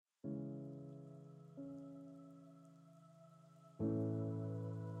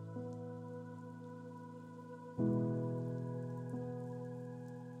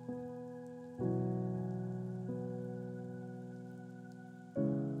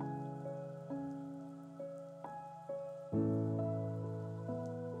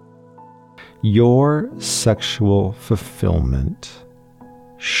Your sexual fulfillment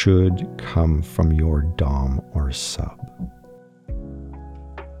should come from your dom or sub.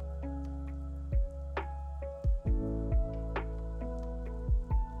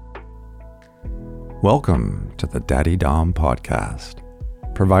 Welcome to the Daddy Dom Podcast,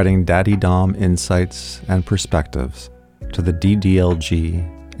 providing Daddy Dom insights and perspectives to the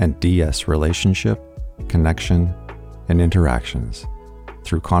DDLG and DS relationship, connection, and interactions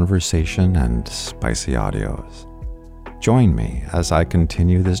through conversation and spicy audios. Join me as I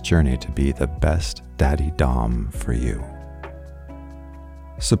continue this journey to be the best Daddy Dom for you.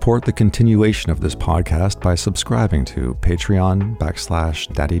 Support the continuation of this podcast by subscribing to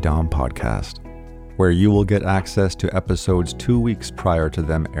Patreon/Daddy Dom Podcast, where you will get access to episodes 2 weeks prior to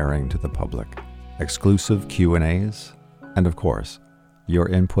them airing to the public, exclusive Q&As, and of course, your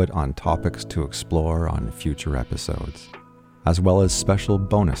input on topics to explore on future episodes, as well as special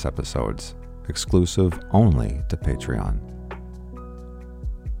bonus episodes, exclusive only to Patreon.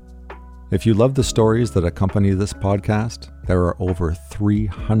 If you love the stories that accompany this podcast, there are over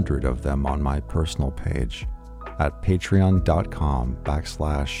 300 of them on my personal page at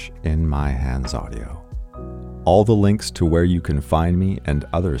patreon.com/InMyHandsAudio. All the links to where you can find me and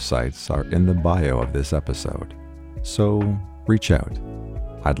other sites are in the bio of this episode, so reach out.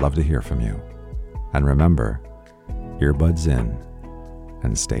 I'd love to hear from you. And remember, earbuds in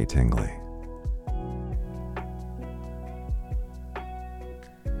and stay tingly.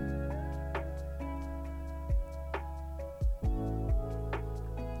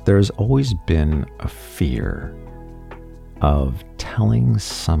 There's always been a fear of telling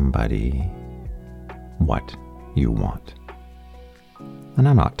somebody what you want. And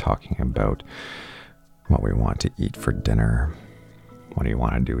I'm not talking about what we want to eat for dinner. What do you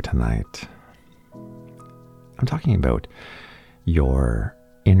want to do tonight? I'm talking about your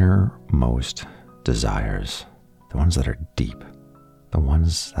innermost desires, the ones that are deep, the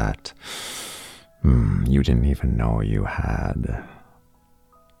ones that you didn't even know you had.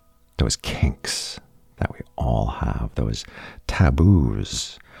 Those kinks that we all have, those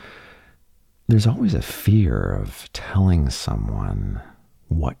taboos. There's always a fear of telling someone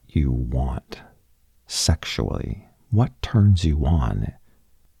what you want sexually, what turns you on.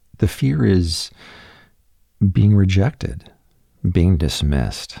 The fear is being rejected, being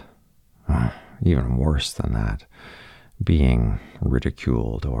dismissed, even worse than that, being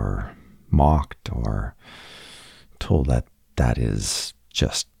ridiculed or mocked or told that that is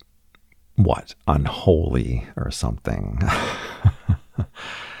just unholy or something.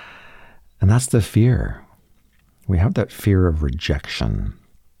 And that's the fear. We have that fear of rejection,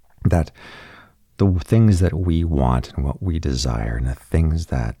 that the things that we want and what we desire and the things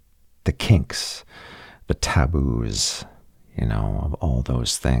that, the kinks, the taboos, of all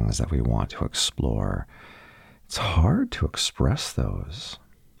those things that we want to explore, it's hard to express those,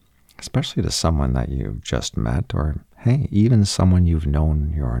 especially to someone that you've just met or, hey, even someone you've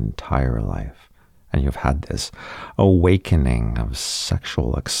known your entire life. And you've had this awakening of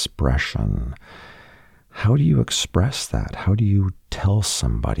sexual expression. How do you express that? How do you tell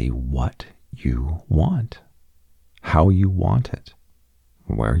somebody what you want? How you want it?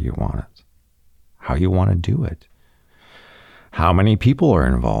 Where you want it? How you want to do it? How many people are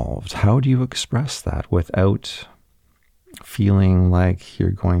involved? How do you express that without feeling like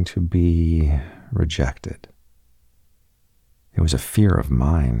you're going to be rejected? It was a fear of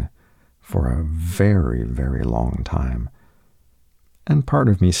mine for a very, very long time. And part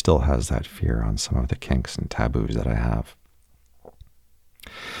of me still has that fear on some of the kinks and taboos that I have.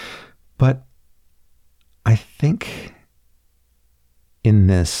 But I think in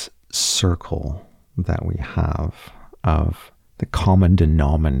this circle that we have of the common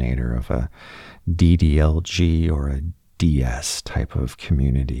denominator of a DDLG or a DS type of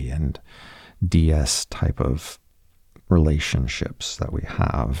community and DS type of relationships that we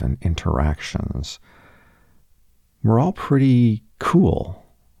have and interactions, we're all pretty cool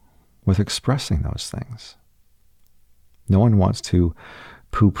with expressing those things. No one wants to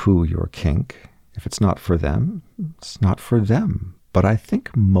poo-poo your kink. If it's not for them, it's not for them. But I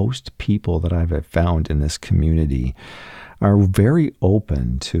think most people that I've found in this community are very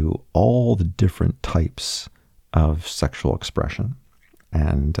open to all the different types of sexual expression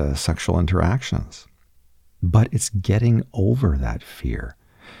and sexual interactions. But it's getting over that fear.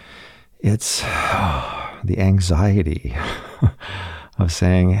 It's the anxiety of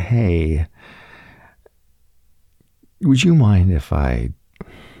saying, hey, would you mind if I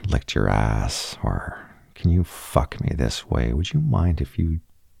licked your ass? Or can you fuck me this way? Would you mind if you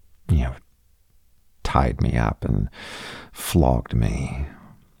tied me up and flogged me?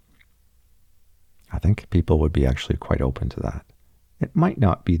 I think people would be actually quite open to that. It might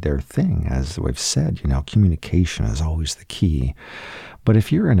not be their thing, as we've said, communication is always the key. But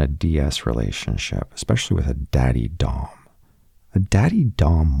if you're in a DS relationship, especially with a daddy dom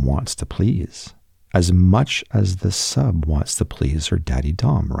wants to please as much as the sub wants to please her daddy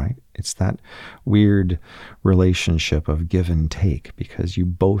dom, right? It's that weird relationship of give and take, because you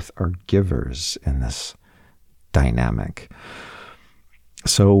both are givers in this dynamic.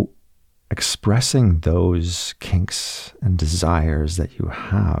 So expressing those kinks and desires that you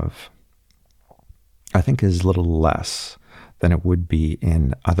have, I think, is little less than it would be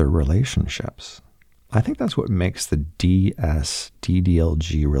in other relationships. I think that's what makes the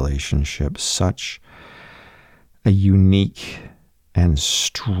DS-DDLG relationship such a unique and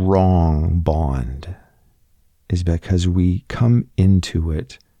strong bond, is because we come into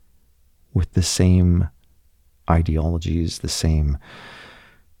it with the same ideologies, the same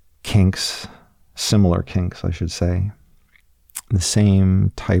kinks, similar kinks, I should say, the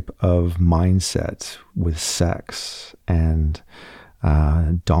same type of mindset with sex and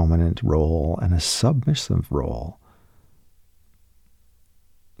a dominant role and a submissive role.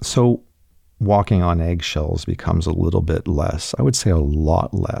 So walking on eggshells becomes a little bit less, I would say a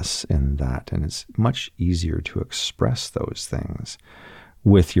lot less in that, and it's much easier to express those things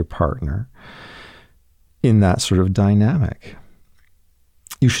with your partner in that sort of dynamic.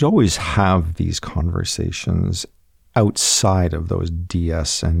 You should always have these conversations outside of those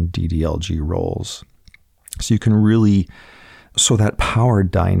DS and DDLG roles. So you can really, so that power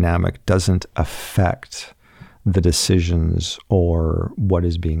dynamic doesn't affect the decisions or what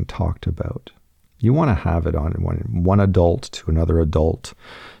is being talked about. You want to have it on one adult to another adult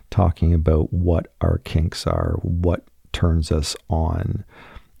talking about what our kinks are, what turns us on.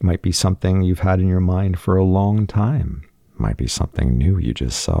 It might be something you've had in your mind for a long time. Might be something new you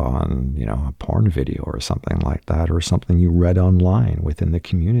just saw on, a porn video or something like that, or something you read online within the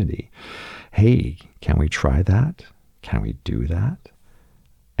community. Hey, can we try that? Can we do that?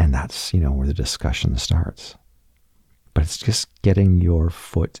 And that's, where the discussion starts. But it's just getting your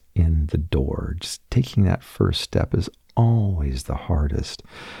foot in the door. Just taking that first step is always the hardest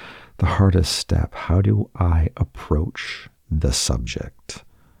step. How do I approach the subject?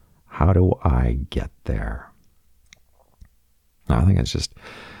 How do I get there? I think it's just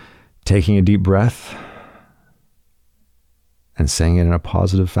taking a deep breath and saying it in a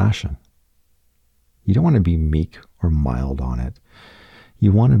positive fashion. You don't want to be meek or mild on it.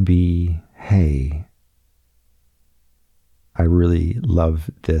 You want to be, hey, I really love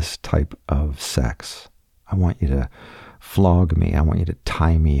this type of sex. I want you to flog me. I want you to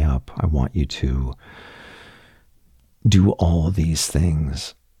tie me up. I want you to do all these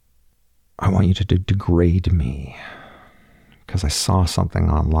things. I want you to degrade me. Because I saw something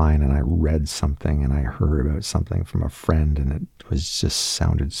online and I read something and I heard about something from a friend and it just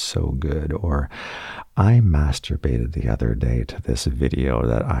sounded so good. Or I masturbated the other day to this video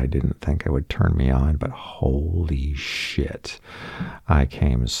that I didn't think it would turn me on, but holy shit, I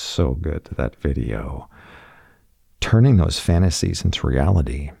came so good to that video. Turning those fantasies into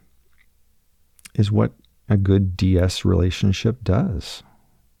reality is what a good DS relationship does.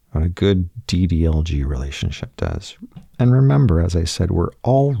 What a good DDLG relationship does. And remember, as I said, we're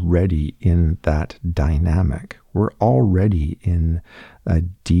already in that dynamic. We're already in a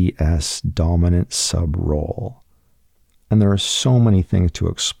DS dominant sub role. And there are so many things to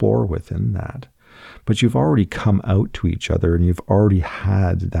explore within that. But you've already come out to each other and you've already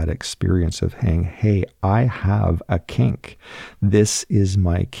had that experience of saying, hey, I have a kink. This is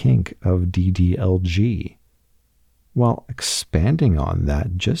my kink of DDLG. Well, expanding on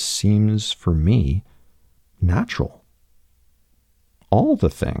that just seems, for me, natural. All the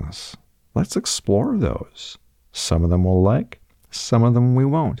things. Let's explore those. Some of them we'll like, some of them we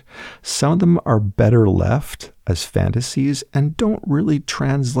won't. Some of them are better left as fantasies and don't really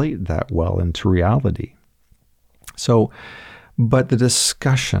translate that well into reality. So, but the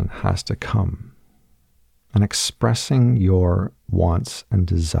discussion has to come. And expressing your wants and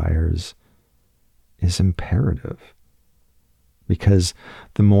desires is imperative. Because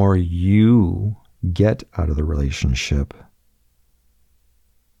the more you get out of the relationship,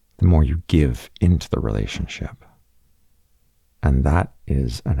 the more you give into the relationship. And that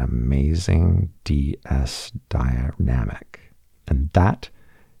is an amazing DS dynamic. And that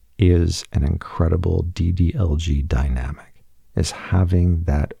is an incredible DDLG dynamic, is having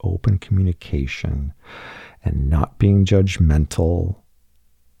that open communication and not being judgmental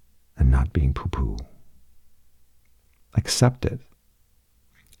and not being poo-poo. Accept it.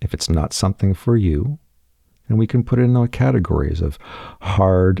 If it's not something for you, And we can put it in the categories of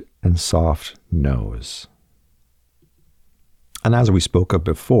hard and soft no's. And as we spoke of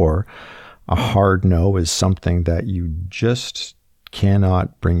before, a hard no is something that you just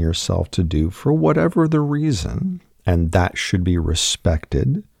cannot bring yourself to do for whatever the reason, and that should be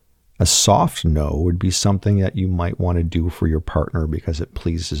respected. A soft no would be something that you might want to do for your partner because it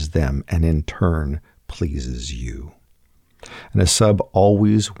pleases them and in turn pleases you. And a sub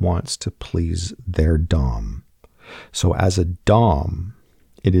always wants to please their dom. So as a dom,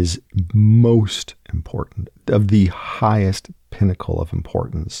 it is most important, of the highest pinnacle of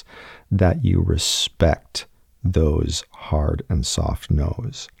importance, that you respect those hard and soft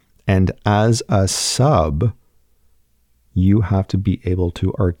no's. And as a sub, you have to be able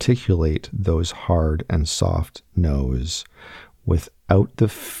to articulate those hard and soft no's without the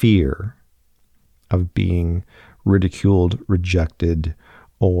fear of being ridiculed, rejected,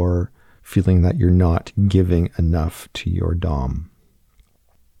 or feeling that you're not giving enough to your dom.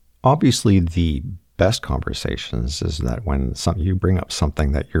 Obviously, the best conversations is that when you bring up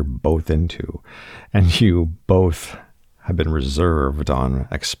something that you're both into and you both have been reserved on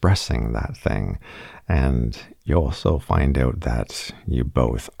expressing that thing, and you also find out that you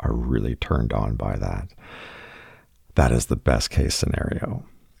both are really turned on by that. That is the best case scenario.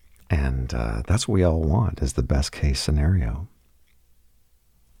 And that's what we all want, is the best case scenario.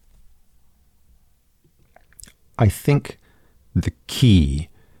 I think the key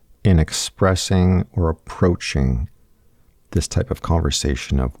in expressing or approaching this type of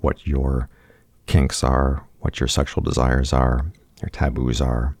conversation of what your kinks are, what your sexual desires are, your taboos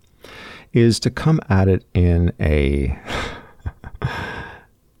are, is to come at it in a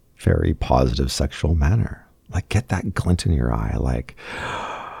very positive sexual manner. Like, get that glint in your eye, like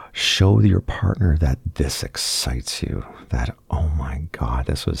show your partner that this excites you, that, oh my God,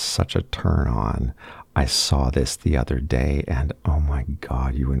 this was such a turn on. I saw this the other day and oh my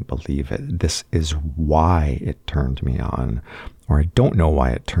God, you wouldn't believe it. This is why it turned me on. Or I don't know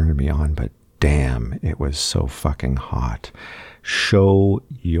why it turned me on, but damn, it was so fucking hot. Show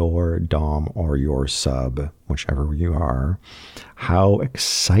your dom or your sub, whichever you are, how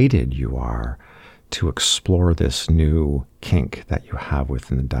excited you are to explore this new kink that you have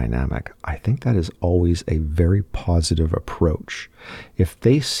within the dynamic. I think that is always a very positive approach. If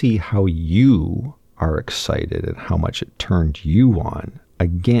they see how you are excited and how much it turned you on,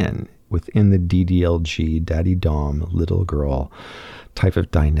 again, within the DDLG, daddy dom, little girl type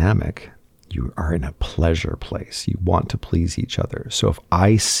of dynamic, you are in a pleasure place. You want to please each other. So if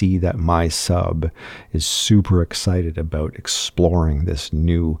I see that my sub is super excited about exploring this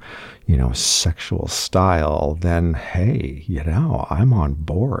new, sexual style, then hey, I'm on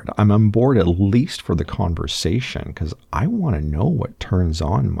board. I'm on board at least for the conversation because I want to know what turns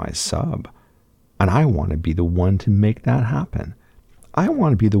on my sub. And I want to be the one to make that happen. I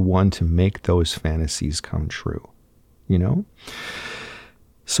want to be the one to make those fantasies come true,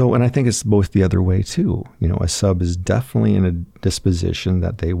 So, and I think it's both the other way too. A sub is definitely in a disposition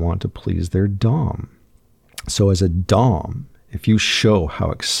that they want to please their dom. So as a dom, if you show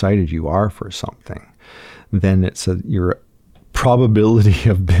how excited you are for something, then your probability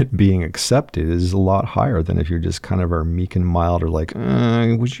of it being accepted is a lot higher than if you're just kind of are meek and mild or like,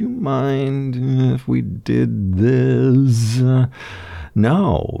 would you mind if we did this?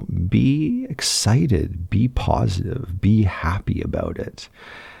 No, be excited, be positive, be happy about it.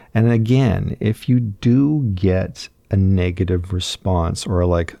 And again, if you do get a negative response or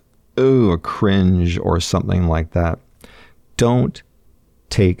like, a cringe or something like that, don't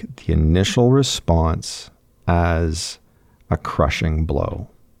take the initial response as a crushing blow.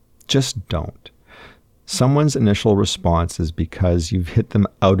 Just don't. Someone's initial response is because you've hit them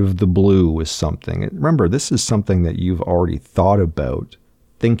out of the blue with something. Remember, this is something that you've already thought about,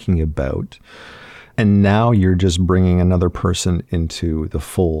 thinking about, and now you're just bringing another person into the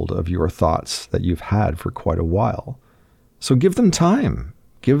fold of your thoughts that you've had for quite a while. So give them time.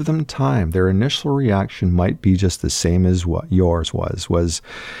 Give them time. Their initial reaction might be just the same as what yours was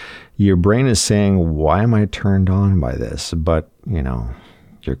your brain is saying, why am I turned on by this? But,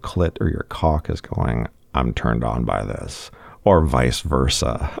 your clit or your cock is going, I'm turned on by this, or vice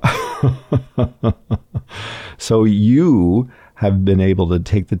versa. So you have been able to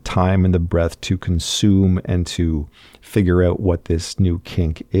take the time and the breath to consume and to figure out what this new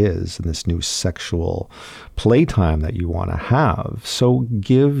kink is and this new sexual playtime that you want to have. So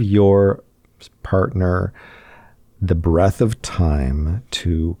give your partner the breath of time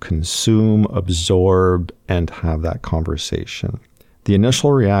to consume, absorb, and have that conversation. The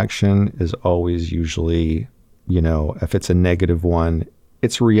initial reaction is always usually, if it's a negative one,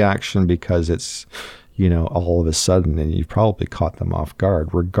 it's a reaction because it's, all of a sudden, and you've probably caught them off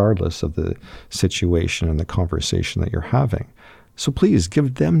guard, regardless of the situation and the conversation that you're having. So please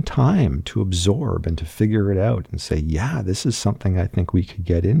give them time to absorb and to figure it out and say, yeah, this is something I think we could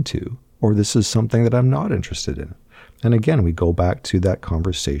get into, or this is something that I'm not interested in. And again, we go back to that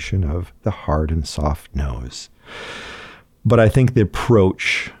conversation of the hard and soft no's. But I think the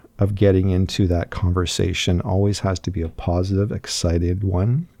approach of getting into that conversation always has to be a positive, excited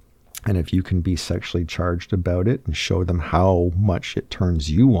one. And if you can be sexually charged about it and show them how much it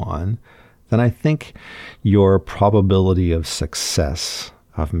turns you on, then I think your probability of success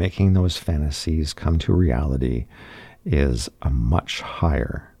of making those fantasies come to reality is a much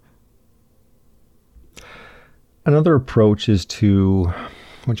higher. Another approach is to,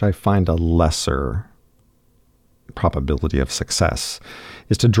 which I find a lesser probability of success,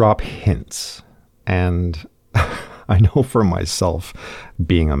 is to drop hints. And I know for myself,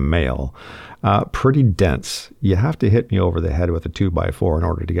 being a male, pretty dense. You have to hit me over the head with a 2x4 in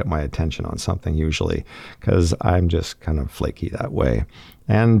order to get my attention on something usually, because I'm just kind of flaky that way.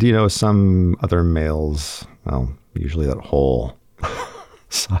 And, some other males, well, usually that whole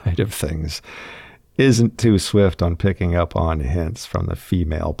side of things isn't too swift on picking up on hints from the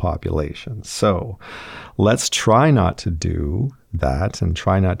female population. So let's try not to do that and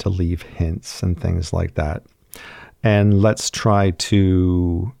try not to leave hints and things like that. And let's try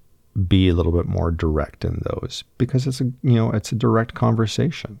to be a little bit more direct in those, because it's a direct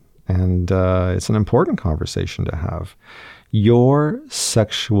conversation, and it's an important conversation to have. Your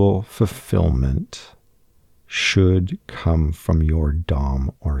sexual fulfillment should come from your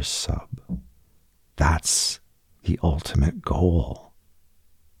dom or sub. That's the ultimate goal.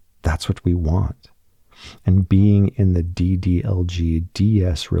 That's what we want. And being in the DDLG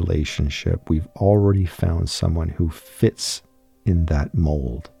DS relationship, we've already found someone who fits in that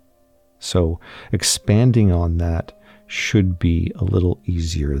mold. So expanding on that should be a little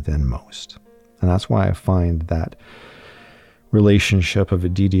easier than most. And that's why I find that relationship of a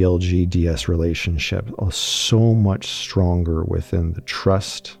DDLG DS relationship so much stronger within the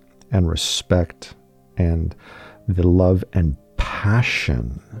trust and respect and the love and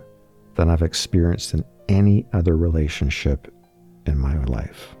passion than I've experienced in any other relationship in my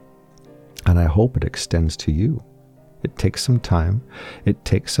life. And I hope it extends to you. It takes some time, it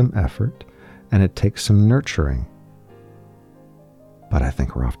takes some effort, and it takes some nurturing. But I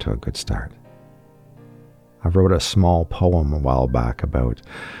think we're off to a good start. I wrote a small poem a while back about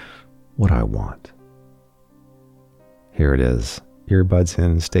what I want. Here it is. Earbuds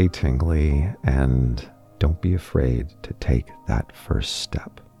in, stay tingly, and don't be afraid to take that first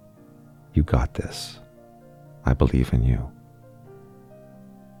step. You got this. I believe in you.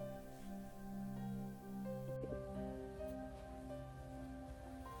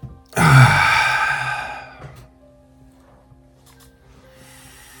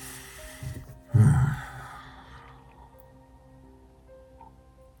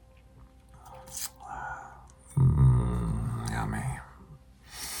 Yummy.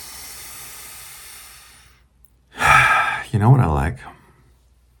 You know what I like?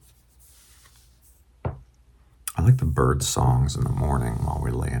 I like the bird songs in the morning while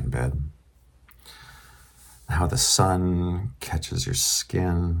we lay in bed. How the sun catches your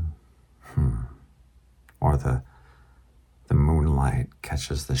skin, or the moonlight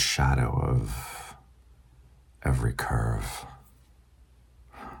catches the shadow of every curve.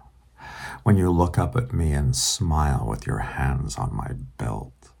 When you look up at me and smile with your hands on my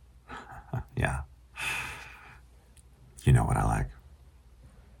belt. Yeah. You know what I like?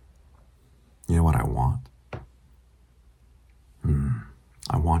 You know what I want?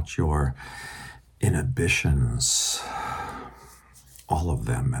 I want your inhibitions, all of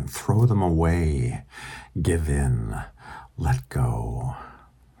them, and throw them away. Give in, let go,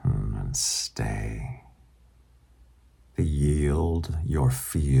 and stay. Yield your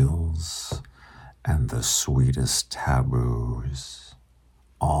feels and the sweetest taboos,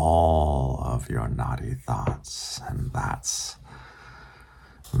 all of your naughty thoughts, and that's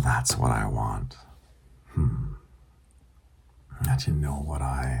what I want. That you know what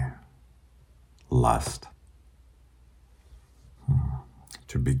I lust.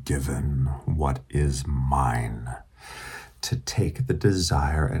 To be given what is mine, to take the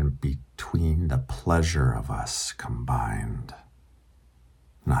desire and between the pleasure of us combined.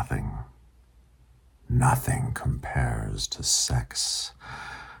 Nothing compares to sex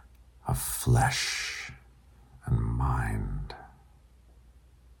of flesh and mind.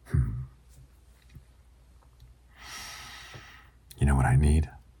 You know what I need?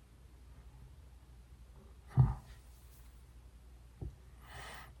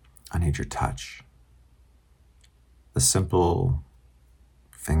 I need your touch. the simple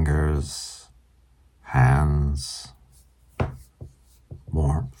fingers, hands,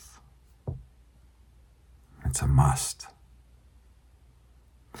 warmth. It's a must.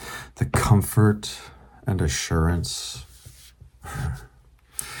 The comfort and assurance,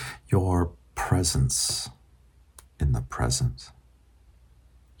 your presence in the present,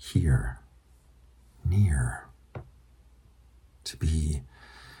 here, near, to be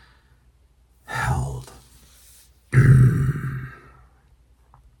held.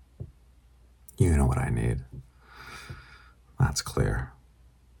 You know what I need. That's clear.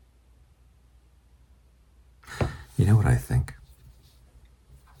 You know what I think?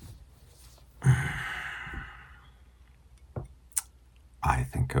 I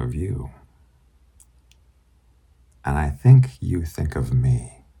think of you. And I think you think of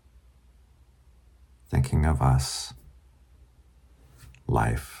me. Thinking of us.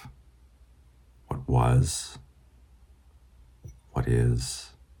 Life. What was. What is.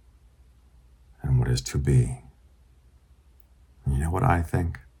 And what is to be. You know what I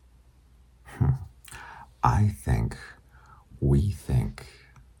think? I think we think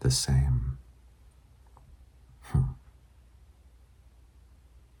the same.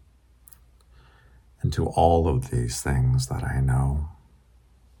 And to all of these things that I know,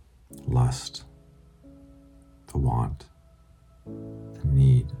 lust, the want, the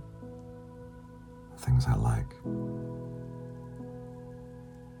need, the things I like,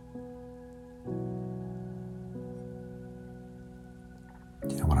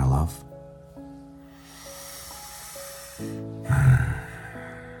 you know what I love?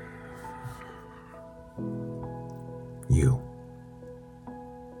 You.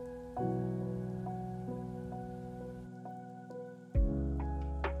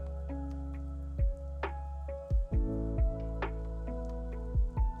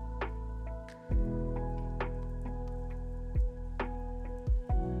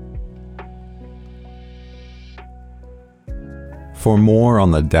 For more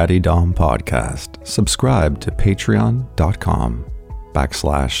on the Daddy Dom podcast, subscribe to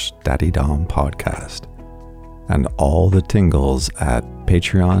patreon.com/Daddy Dom podcast and all the tingles at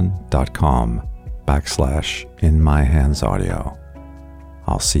patreon.com/In My Hands Audio.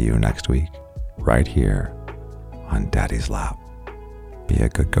 I'll see you next week, right here on Daddy's Lap. Be a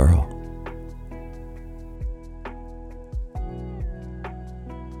good girl.